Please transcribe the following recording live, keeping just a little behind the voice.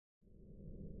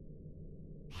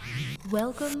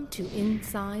Welcome to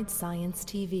Inside Science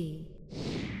TV.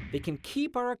 They can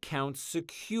keep our accounts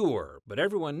secure, but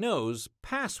everyone knows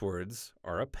passwords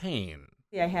are a pain.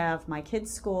 I have my kids'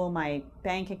 school, my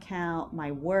bank account, my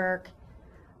work,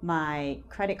 my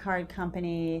credit card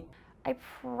company. I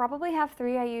probably have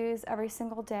 3 I use every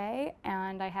single day,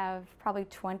 and I have probably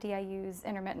 20 I use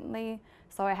intermittently,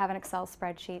 so I have an Excel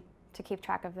spreadsheet to keep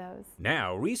track of those.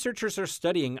 Now, researchers are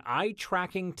studying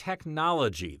eye-tracking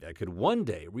technology that could one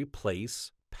day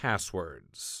replace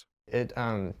passwords. It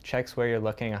checks where you're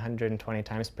looking 120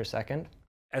 times per second.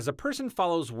 As a person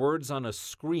follows words on a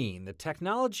screen, the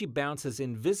technology bounces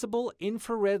invisible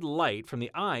infrared light from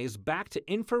the eyes back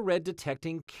to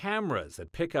infrared-detecting cameras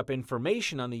that pick up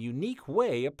information on the unique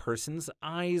way a person's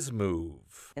eyes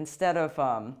move. Instead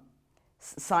of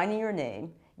signing your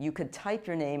name, you could type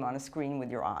your name on a screen with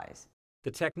your eyes.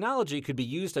 The technology could be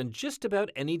used on just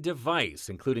about any device,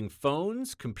 including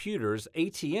phones, computers,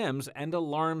 ATMs, and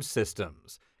alarm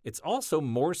systems. It's also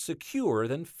more secure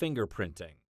than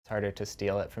fingerprinting. It's harder to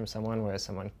steal it from someone, whereas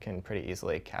someone can pretty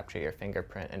easily capture your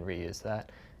fingerprint and reuse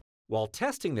that. While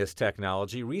testing this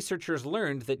technology, researchers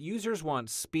learned that users want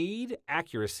speed,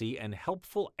 accuracy, and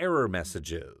helpful error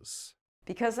messages.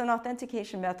 Because an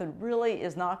authentication method really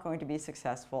is not going to be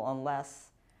successful unless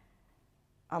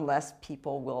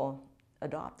people will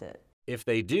adopt it. If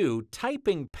they do,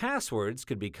 typing passwords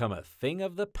could become a thing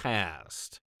of the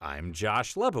past. I'm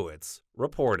Josh Lebowitz,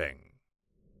 reporting.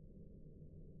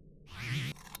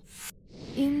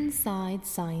 Inside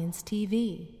Science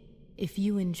TV. If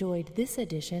you enjoyed this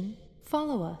edition,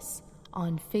 follow us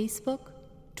on Facebook,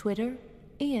 Twitter,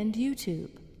 and YouTube.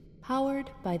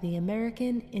 Powered by the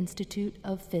American Institute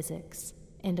of Physics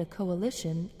and a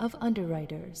coalition of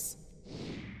underwriters.